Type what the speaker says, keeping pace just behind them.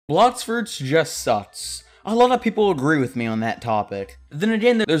Blox Fruits just sucks. A lot of people agree with me on that topic. Then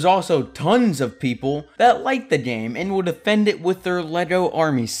again, there's also tons of people that like the game and will defend it with their Lego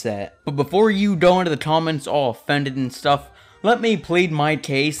army set. But before you go into the comments all offended and stuff, let me plead my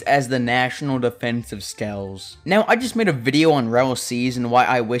case as the national defense of Skellz. Now, I just made a video on ROBLOX and why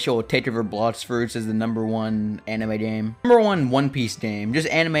I wish it would take over Blox Fruits as the #1 anime game. #1 One Piece game, just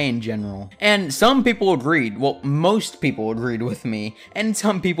anime in general. And some people agreed, well, most people agreed with me, and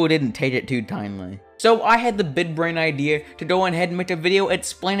some people didn't take it too kindly. So I had the big brain idea to go ahead and make a video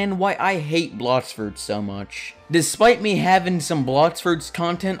explaining why I hate Blox Fruits so much. Despite me having some Blox Fruits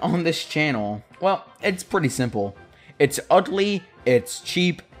content on this channel, well, it's pretty simple. It's ugly, it's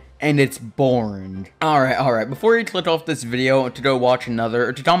cheap, and it's boring. Alright, before you click off this video to go watch another,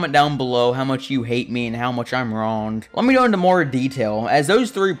 or to comment down below how much you hate me and how much I'm wrong, let me go into more detail, as those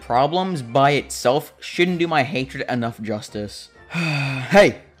 3 problems by itself shouldn't do my hatred enough justice.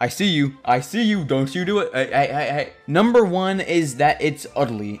 Hey, I see you, don't you do it, hey. #1 is that it's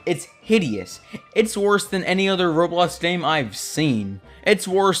ugly, it's hideous, it's worse than any other Roblox game I've seen. It's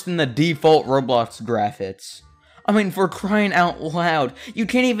worse than the default Roblox graphics. I mean, for crying out loud, you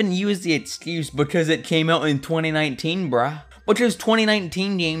can't even use the excuse because it came out in 2019, bruh. Because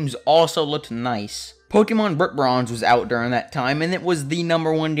 2019 games also looked nice. Pokemon Brick Bronze was out during that time, and it was the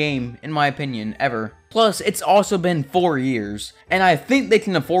 #1 game, in my opinion, ever. Plus, it's also been 4 years, and I think they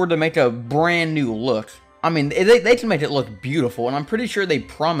can afford to make a brand new look. I mean, they can make it look beautiful, and I'm pretty sure they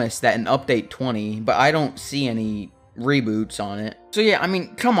promised that in Update 20, but I don't see any reboots on it. So yeah, I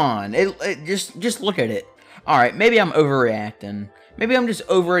mean, come on, just look at it. Alright, maybe I'm overreacting. Maybe I'm just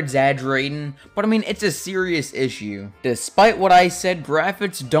over-exaggerating, but I mean, it's a serious issue. Despite what I said,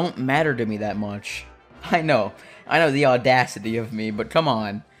 graphics don't matter to me that much. I know the audacity of me, but come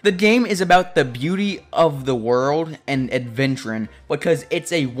on. The game is about the beauty of the world and adventuring, because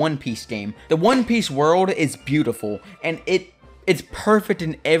it's a One Piece game. The One Piece world is beautiful, and it's perfect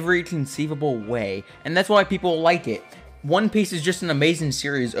in every conceivable way, and that's why people like it. One Piece is just an amazing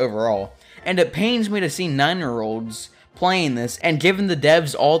series overall. And it pains me to see 9-year-olds playing this and giving the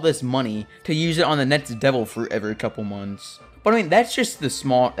devs all this money to use it on the next Devil Fruit every couple months. But I mean, that's just a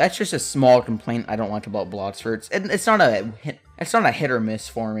small complaint I don't like about Blox Fruits. It's not a hit or miss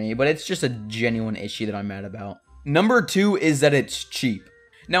for me, but it's just a genuine issue that I'm mad about. #2 is that it's cheap.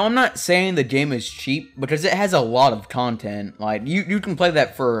 Now, I'm not saying the game is cheap, because it has a lot of content. Like, you can play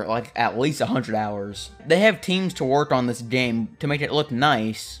that for, like, at least 100 hours. They have teams to work on this game to make it look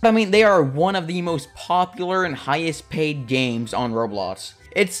nice. I mean, they are one of the most popular and highest paid games on Roblox.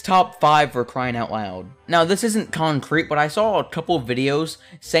 It's top 5 for crying out loud. Now, this isn't concrete, but I saw a couple of videos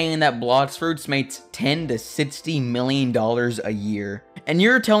saying that Blox Fruits makes $10 to $60 million a year. And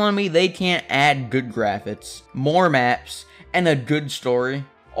you're telling me they can't add good graphics, more maps, and a good story?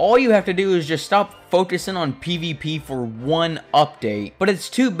 All you have to do is just stop focusing on PvP for one update. But it's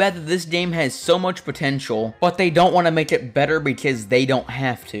too bad that this game has so much potential, but they don't want to make it better because they don't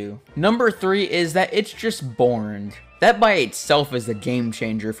have to. #3 is that it's just boring. That by itself is a game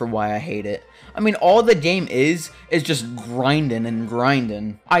changer for why I hate it. I mean, all the game is just grinding and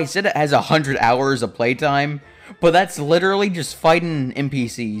grinding. I said it has 100 hours of playtime, but that's literally just fighting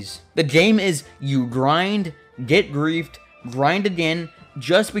NPCs. The game is you grind, get griefed, grind again,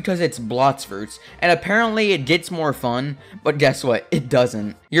 just because it's Blox Fruits, and apparently it gets more fun, but guess what? It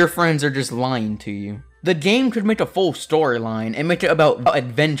doesn't. Your friends are just lying to you. The game could make a full storyline and make it about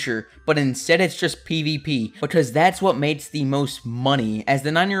adventure, but instead it's just PvP, because that's what makes the most money, as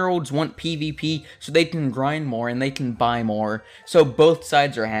the 9-year-olds want PvP so they can grind more and they can buy more, so both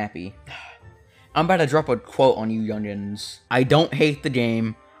sides are happy. I'm about to drop a quote on you youngins. I don't hate the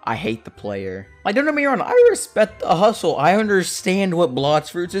game, I hate the player. Like, don't get me wrong, I respect the hustle. I understand what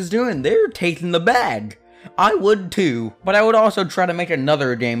Blox Fruits is doing. They're taking the bag. I would too, but I would also try to make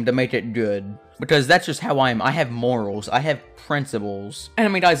another game to make it good. Because that's just how I am. I have morals. I have principles. And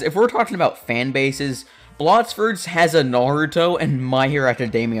I mean, guys, if we're talking about fan bases, Blox Fruits has a Naruto and My Hero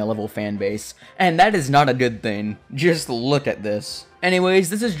Academia level fan base. And that is not a good thing. Just look at this.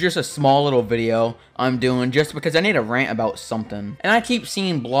 Anyways, this is just a small little video I'm doing just because I need to rant about something. And I keep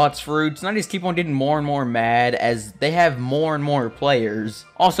seeing Blox Fruits, and I just keep on getting more and more mad as they have more and more players.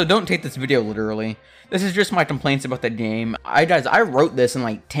 Also, don't take this video literally. This is just my complaints about the game. Guys, I wrote this in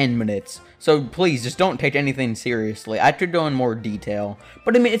like 10 minutes. So please, just don't take anything seriously. I could go in more detail.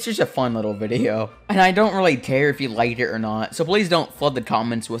 But I mean, it's just a fun little video. And I don't really care if you liked it or not. So please don't flood the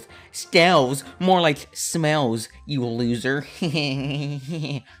comments with Skellz, more like smells, you loser.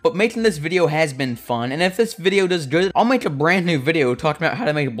 But making this video has been fun. And if this video does good, I'll make a brand new video talking about how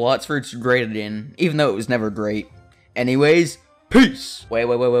to make Blox Fruits great again. Even though it was never great. Anyways, Peace. Wait.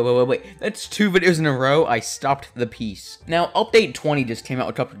 That's 2 videos in a row. I stopped the piece. Now, update 20 just came out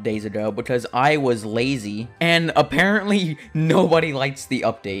a couple of days ago because I was lazy, and apparently nobody likes the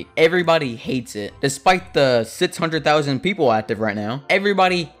update. Everybody hates it. Despite the 600,000 people active right now,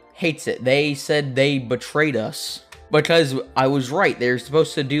 everybody hates it. They said they betrayed us. Because I was right, they're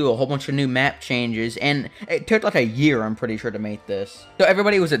supposed to do a whole bunch of new map changes, and it took like a year, I'm pretty sure, to make this. So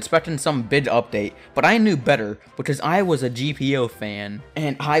everybody was expecting some big update, but I knew better, because I was a GPO fan,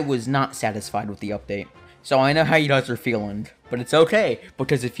 and I was not satisfied with the update. So I know how you guys are feeling, but it's okay,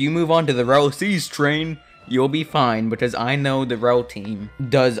 because if you move on to the ROBUX train, you'll be fine, because I know the Rel team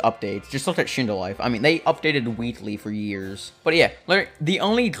does updates. Just look at Shindo Life. I mean, they updated weekly for years. But yeah, the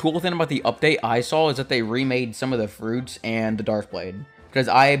only cool thing about the update I saw is that they remade some of the fruits and the Dark Blade. Because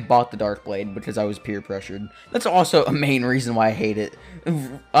I bought the Dark Blade because I was peer pressured. That's also a main reason why I hate it.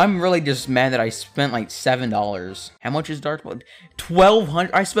 I'm really just mad that I spent like $7. How much is Dark Blade?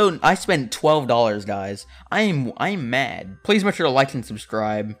 $1,200. I spent $12, guys. I'm mad. Please make sure to like and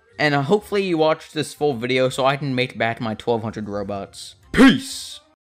subscribe. And hopefully you watch this full video so I can make back my 1,200 Robux. Peace!